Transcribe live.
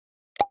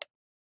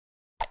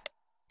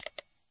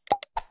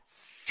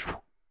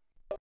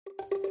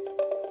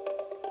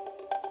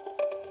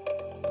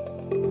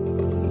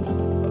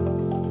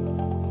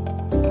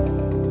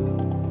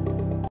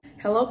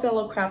Hello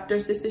fellow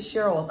crafters, this is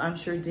Shirrell with I'm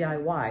Sure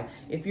DIY.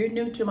 If you're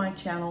new to my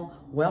channel,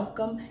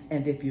 welcome,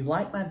 and if you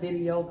like my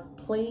video,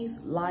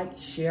 please like,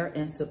 share,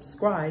 and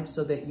subscribe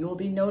so that you'll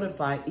be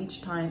notified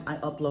each time I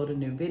upload a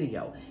new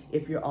video.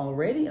 If you're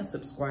already a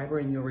subscriber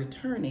and you're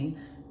returning,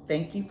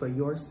 thank you for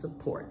your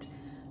support.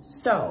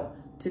 So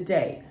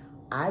today,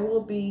 I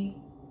will be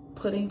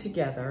putting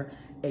together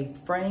a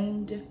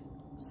framed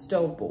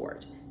stove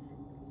board.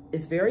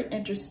 It's very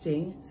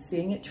interesting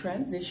seeing it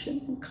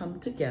transition and come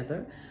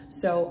together.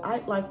 So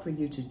I'd like for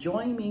you to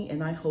join me,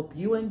 and I hope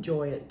you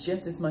enjoy it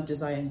just as much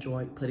as I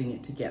enjoyed putting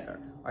it together.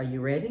 Are you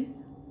ready?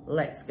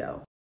 Let's go.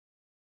 What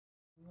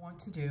you want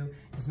to do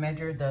is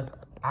measure the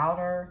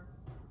outer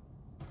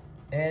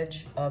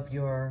edge of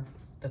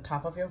the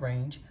top of your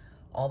range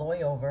all the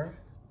way over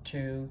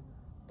to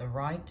the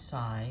right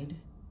side,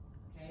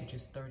 which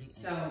is 30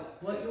 inches. So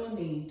what you'll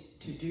need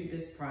to do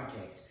this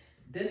project,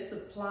 this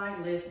supply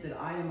list that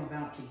I am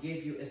about to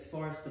give you as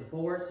far as the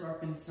boards are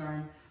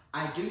concerned,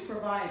 I do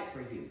provide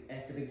for you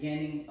at the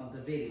beginning of the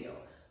video.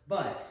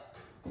 But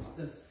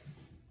the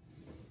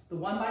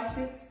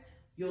 1x6,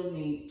 you'll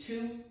need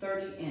two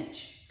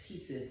 30-inch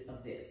pieces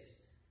of this.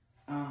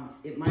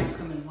 It might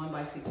come in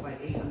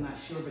 1x6x8, I'm not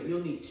sure, but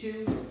you'll need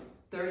two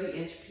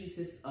 30-inch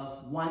pieces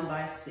of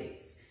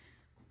 1x6.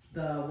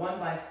 The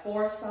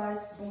 1x4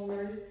 size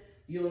board,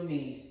 you'll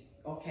need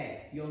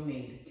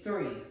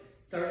three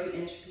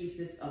 30-inch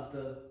pieces of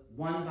the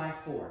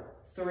 1x4,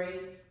 three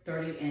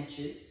 30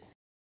 inches.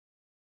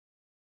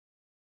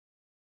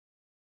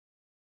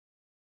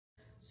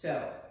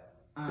 So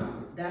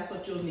that's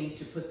what you'll need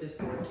to put this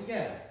board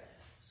together.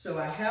 So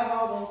I have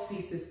all those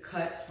pieces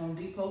cut. Home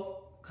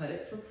Depot cut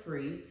it for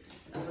free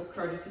as a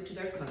courtesy to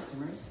their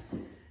customers.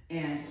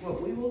 And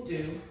what we will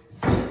do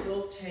is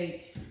we'll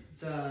take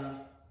the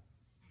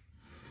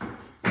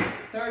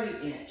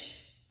 30-inch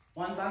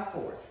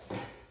 1x4.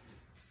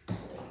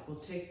 We'll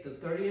take the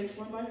 30-inch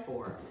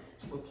 1x4,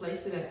 we'll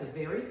place it at the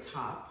very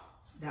top.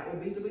 That will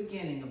be the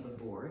beginning of the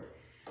board.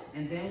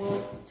 And then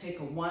we'll take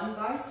a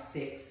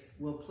 1x6,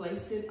 we'll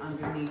place it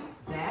underneath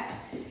that,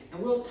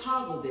 and we'll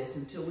toggle this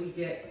until we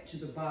get to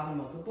the bottom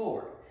of the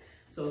board.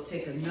 So we'll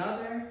take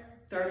another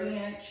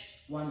 30-inch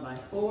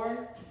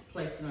 1x4,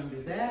 place it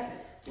under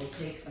that. We'll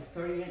take a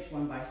 30-inch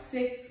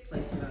 1x6,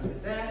 place it under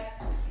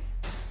that.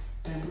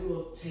 And we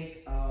will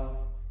take a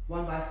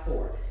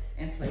 1x4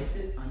 and place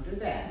it under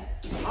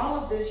that. All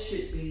of this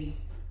should be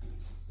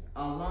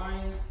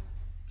aligned,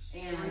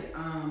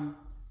 and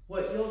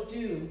what you'll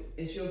do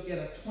is you'll get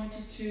a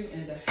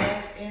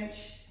 22.5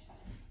 inch.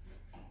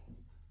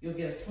 You'll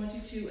get a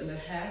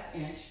 22.5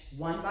 inch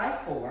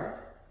 1x4,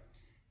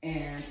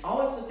 and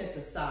always look at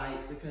the size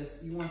because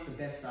you want the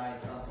best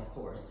size up, of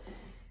course.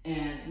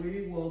 And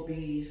we will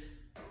be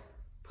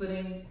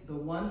putting the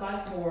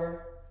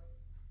 1x4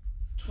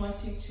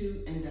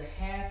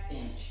 22.5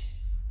 inch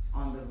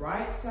on the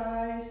right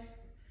side,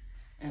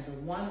 and the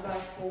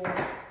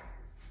 1x4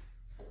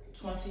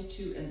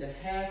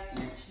 22.5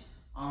 inch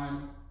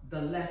on the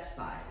left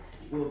side.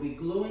 We'll be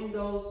gluing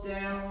those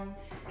down,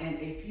 and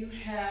if you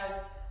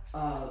have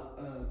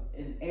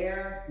an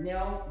air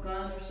nail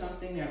gun or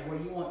something where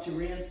you want to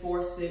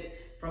reinforce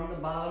it from the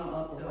bottom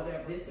up or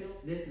whatever, this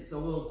is so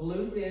we'll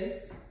glue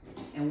this,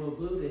 and we'll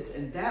glue this,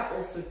 and that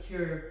will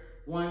secure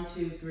 1,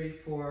 2, 3,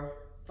 4,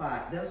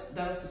 5.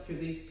 That'll secure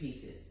these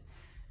pieces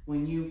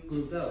when you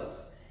glue those.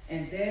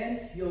 And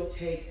then you'll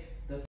take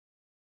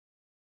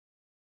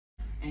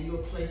and you'll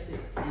place it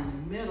in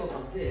the middle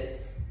of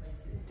this,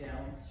 place it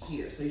down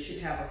here. So you should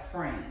have a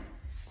frame.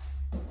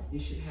 You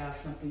should have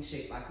something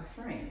shaped like a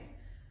frame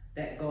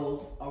that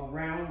goes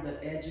around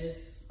the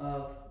edges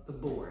of the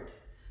board.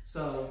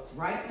 So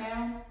right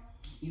now,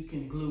 you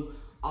can glue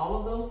all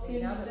of those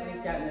things down. Now that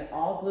we've gotten it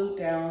all glued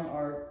down,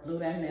 or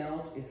glued and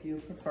nailed if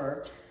you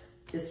prefer,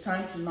 it's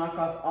time to knock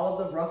off all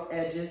of the rough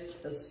edges,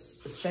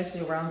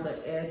 especially around the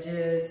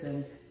edges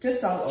and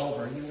just all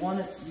over. You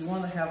want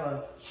to have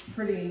a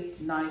pretty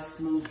nice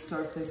smooth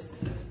surface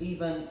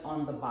even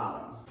on the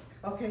bottom.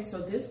 Okay,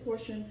 so this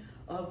portion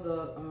of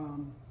the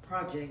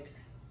project,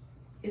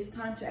 it's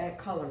time to add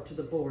color to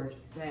the board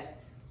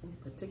that we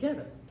put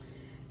together.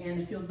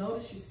 And if you'll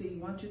notice, you see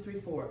 1, 2,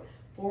 3, 4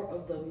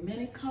 of the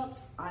mini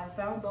cups. I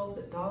found those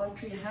at Dollar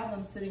Tree. I have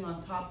them sitting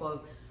on top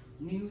of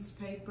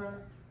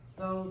newspaper,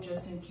 though,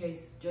 just in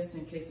case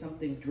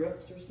something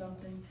drips or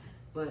something.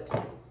 But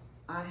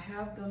I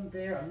have them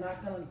there. I'm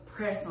not going to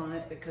press on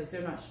it because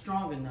they're not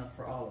strong enough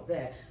for all of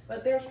that,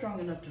 but they're strong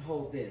enough to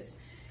hold this.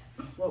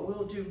 What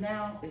we'll do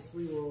now is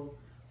we will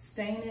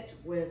stain it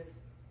with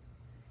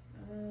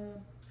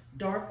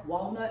dark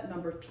walnut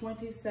number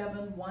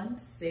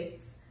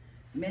 2716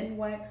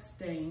 Minwax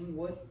stain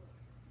wood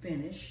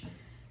finish,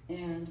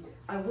 and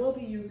I will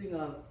be using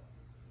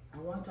I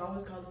want to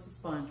always call this a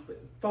sponge,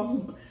 but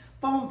foam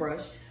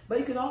brush. But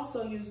you could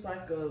also use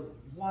like a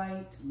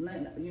white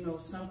lint,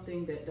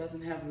 something that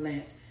doesn't have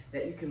lint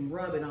that you can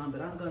rub it on.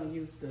 But I'm going to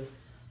use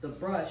the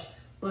brush.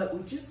 But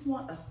we just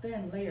want a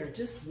thin layer,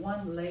 just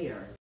one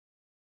layer.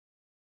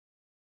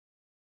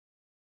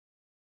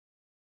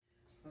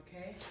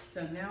 Okay,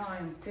 so now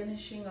I'm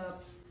finishing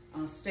up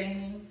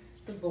staining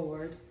the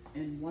board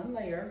in one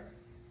layer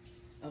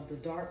of the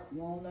dark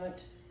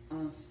walnut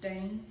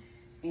stain,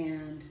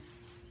 and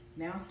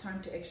now it's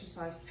time to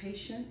exercise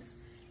patience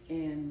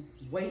and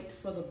wait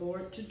for the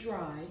board to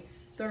dry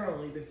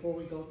thoroughly before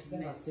we go to the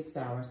next. About 6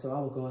 hours, so I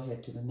will go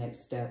ahead to the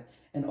next step.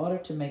 In order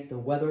to make the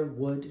weathered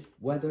wood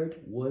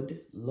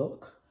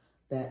look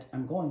that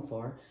I'm going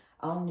for,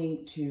 I'll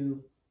need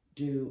to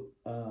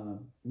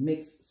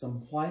mix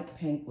some white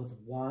paint with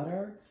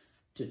water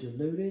to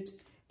dilute it,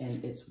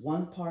 and it's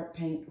 1 part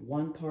paint,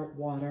 1 part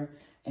water.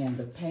 And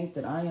the paint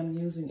that I am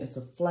using is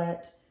a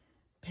flat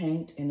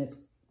paint, and it's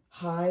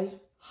Hide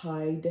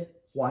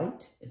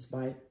White. It's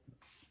by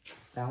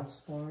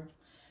Valspar,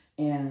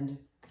 and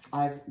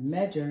I've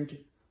measured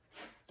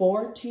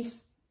 4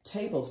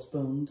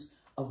 tablespoons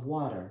of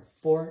water.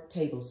 4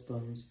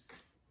 tablespoons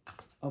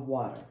of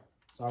water.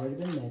 It's already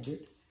been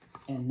measured,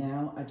 and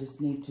now I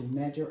just need to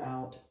measure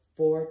out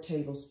 4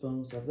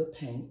 tablespoons of the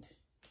paint.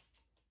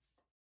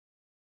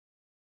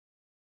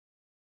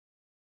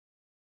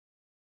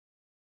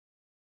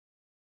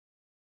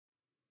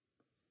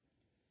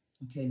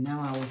 Okay, now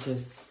I will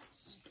just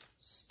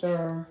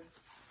stir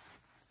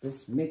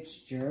this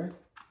mixture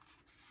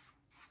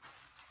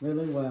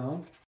really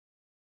well.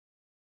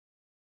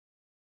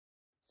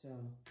 So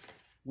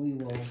we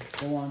will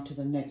go on to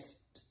the next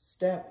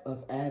step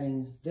of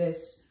adding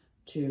this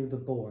to the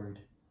board.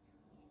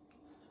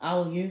 I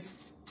will use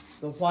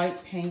the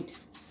white paint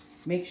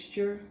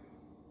mixture,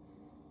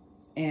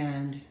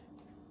 and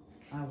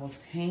I will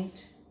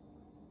paint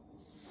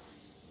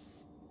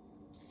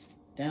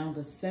down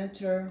the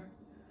center,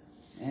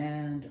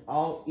 and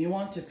all you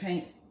want to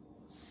paint.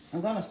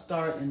 I'm going to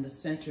start in the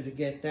center to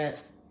get that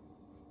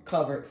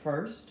covered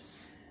first,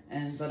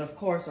 but of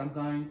course I'm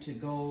going to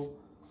go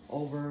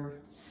over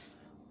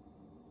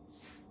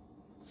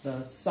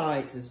the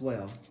sides as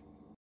well.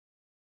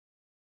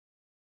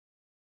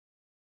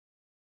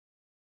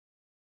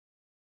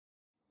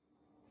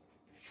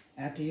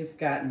 After you've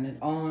gotten it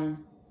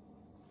on,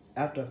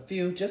 after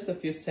just a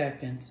few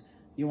seconds,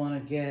 you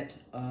want to get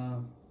a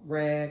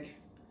rag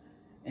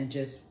and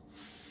just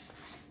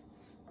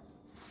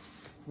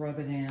rub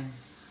it in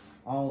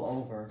all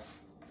over.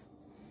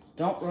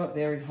 Don't rub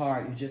very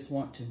hard. You just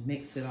want to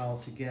mix it all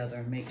together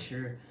and make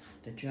sure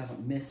that you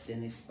haven't missed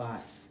any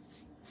spots.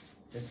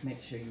 Just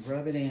make sure you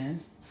rub it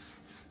in,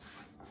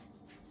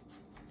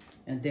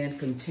 and then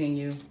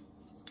continue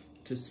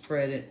to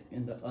spread it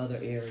in the other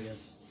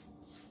areas.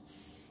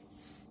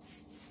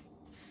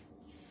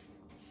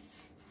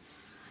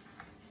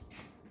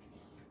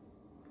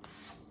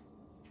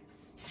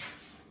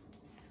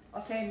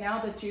 Okay, now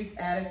that you've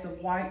added the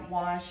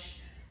whitewash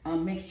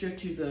mixture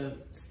to the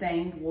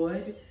stained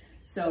wood,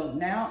 so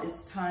now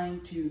it's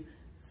time to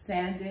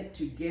sand it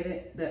to give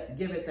it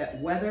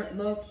that weathered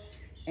look.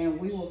 And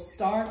we will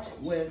start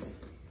with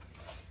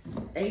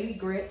 80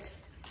 grit,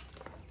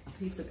 a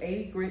piece of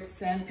 80 grit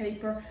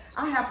sandpaper.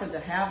 I happen to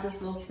have this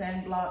little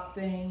sand block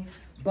thing,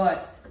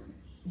 but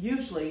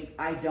usually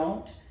I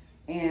don't.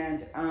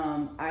 And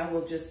I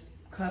will just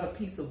cut a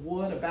piece of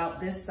wood about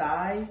this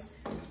size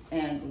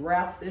and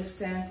wrap this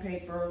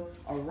sandpaper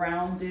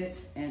around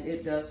it, and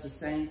it does the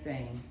same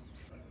thing.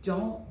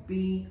 Don't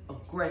be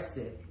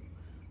aggressive.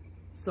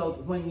 So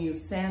when you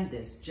sand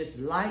this, just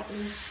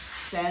lightly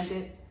sand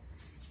it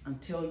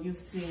until you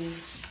see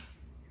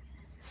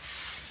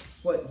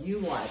what you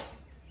like,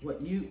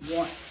 what you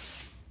want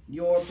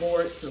your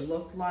board to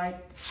look like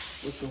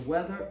with the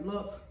weathered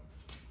look,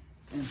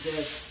 and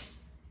just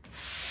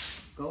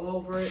go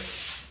over it.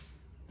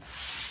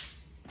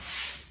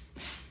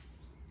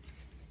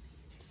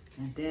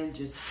 And then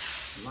just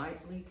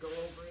lightly go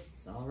over it.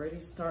 It's already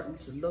starting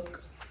to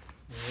look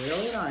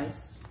really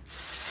nice.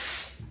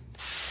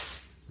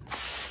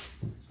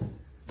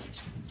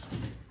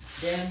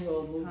 Then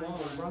we'll move on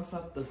to rough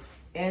up the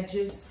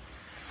edges.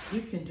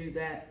 You can do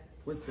that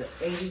with the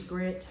 80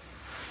 grit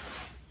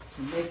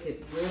to make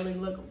it really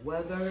look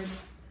weathered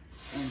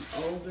and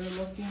older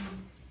looking.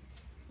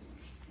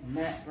 And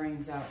that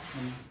brings out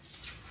some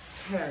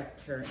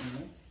character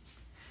in it.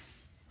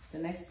 The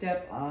next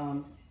step,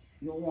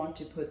 you'll want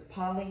to put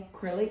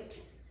polyacrylic,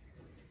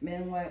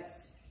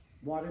 Minwax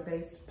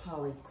water-based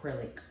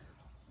polyacrylic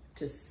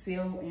to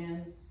seal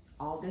in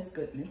all this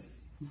goodness.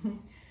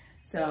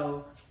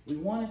 So we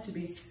want it to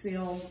be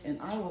sealed,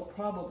 and I will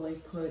probably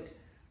put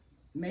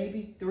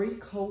maybe 3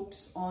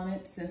 coats on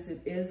it since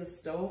it is a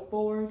stove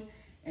board,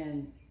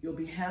 and you'll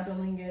be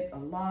handling it a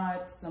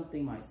lot.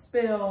 Something might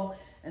spill,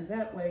 and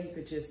that way you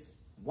could just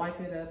wipe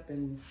it up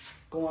and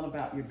go on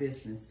about your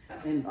business.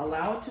 And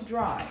allow it to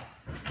dry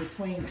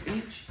between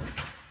each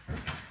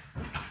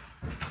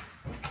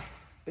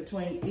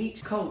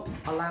coat.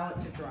 Allow it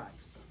to dry.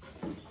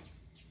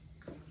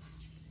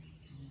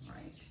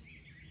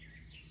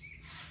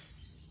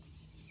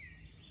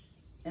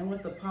 And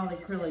with the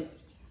polyacrylic,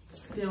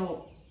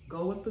 still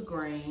go with the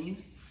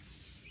grain.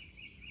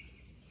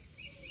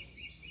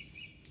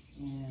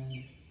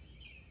 And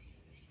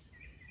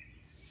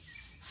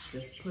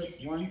just put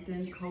 1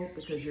 thin coat,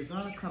 because you're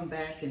gonna come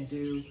back and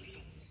do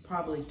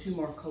probably 2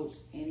 more coats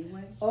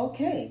anyway.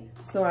 Okay,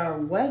 so our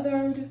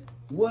weathered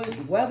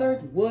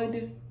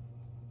wood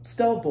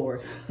stove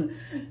board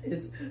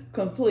is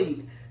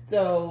complete.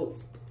 So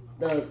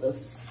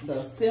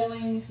the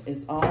ceiling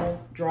is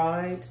all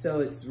dried, so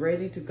it's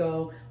ready to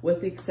go,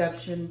 with the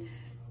exception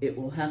it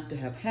will have to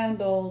have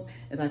handles.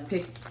 And I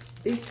picked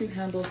these 2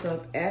 handles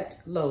up at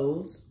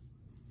Lowe's.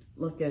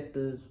 Look at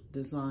the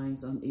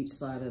designs on each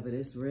side of it.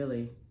 It's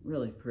really,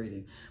 really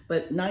pretty.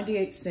 But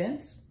 98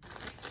 cents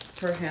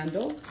per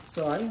handle,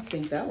 so I don't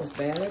think that was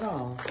bad at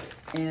all.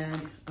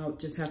 And I'll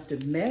just have to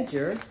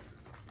measure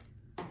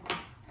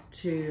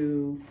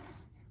to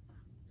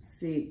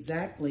see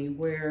exactly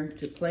where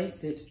to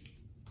place it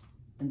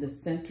in the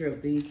center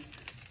of these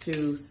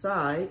 2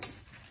 sides.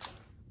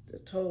 The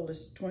total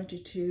is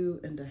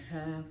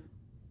 22.5.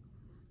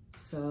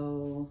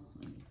 So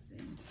let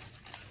me think.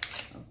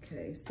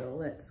 Okay, so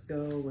let's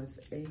go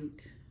with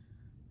 8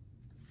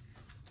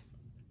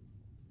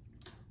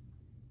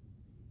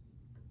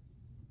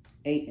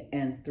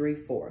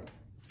 3/4.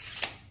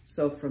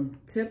 So from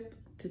tip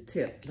to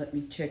tip, let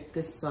me check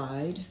this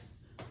side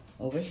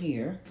over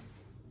here.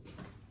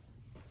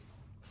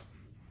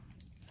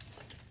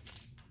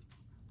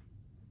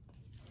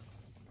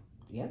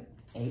 Yep,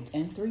 8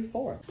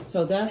 3/4.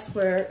 So that's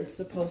where it's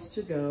supposed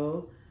to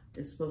go.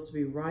 It's supposed to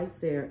be right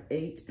there,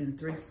 8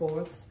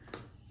 3/4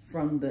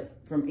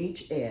 from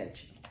each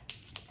edge.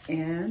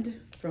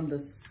 And from the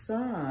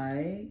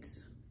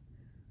sides,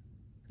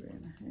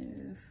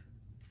 3.5.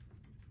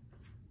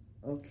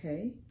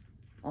 Okay,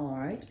 all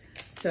right.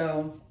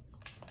 So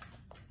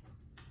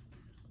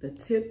the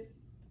tip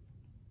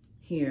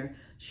here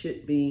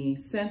should be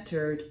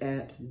centered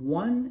at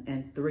 1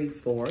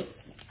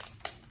 3/4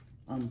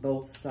 on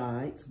both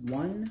sides,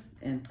 1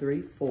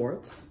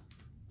 3/4.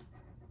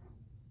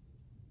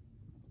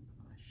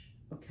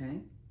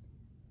 Okay,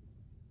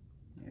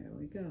 there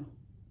we go.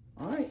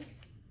 All right,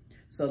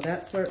 so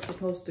that's where it's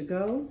supposed to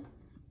go.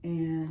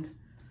 And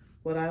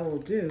what I will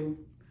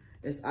do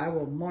is I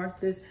will mark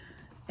this.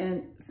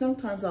 And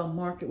sometimes I'll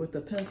mark it with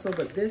a pencil,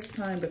 but this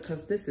time,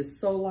 because this is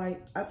so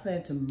light, I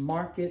plan to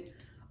mark it,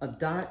 a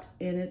dot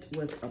in it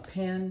with a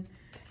pen.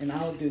 And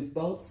I'll do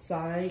both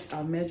sides.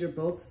 I'll measure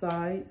both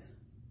sides.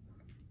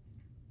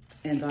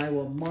 And I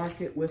will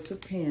mark it with the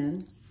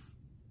pen.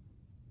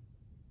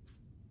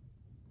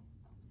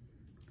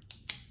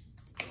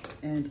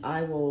 And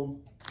I will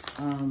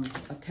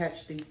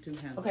attach these 2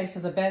 handles. Okay, so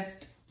the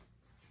best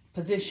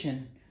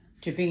position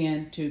to be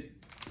in to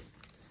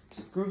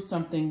screw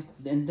something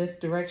in this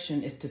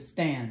direction is to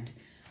stand,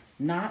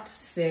 not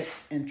sit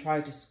and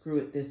try to screw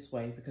it this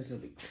way, because it'll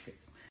be crooked.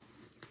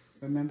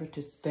 Remember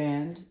to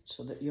stand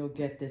so that you'll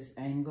get this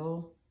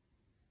angle,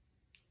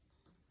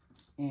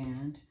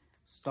 and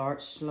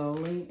start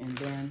slowly and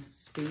then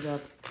speed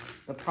up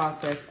the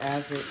process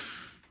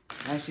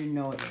as you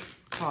know it's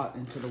caught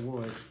into the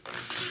wood.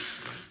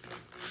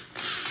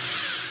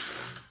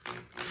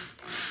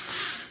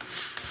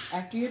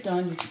 After you're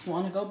done, you just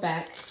want to go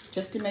back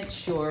just to make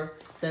sure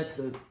that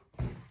the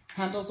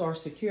handles are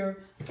secure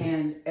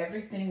and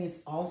everything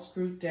is all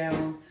screwed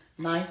down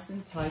nice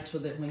and tight, so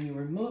that when you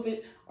remove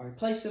it or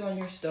place it on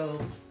your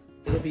stove,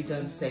 it'll be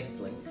done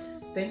safely.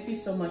 Thank you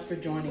so much for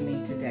joining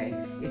me today.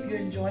 If you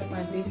enjoyed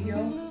my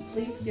video,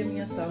 please give me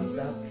a thumbs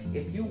up.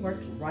 If you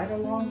worked right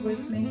along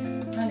with me,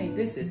 honey,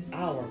 this is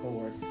our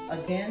board.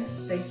 Again,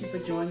 thank you for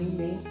joining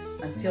me.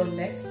 Until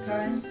next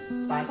time,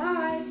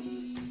 bye-bye.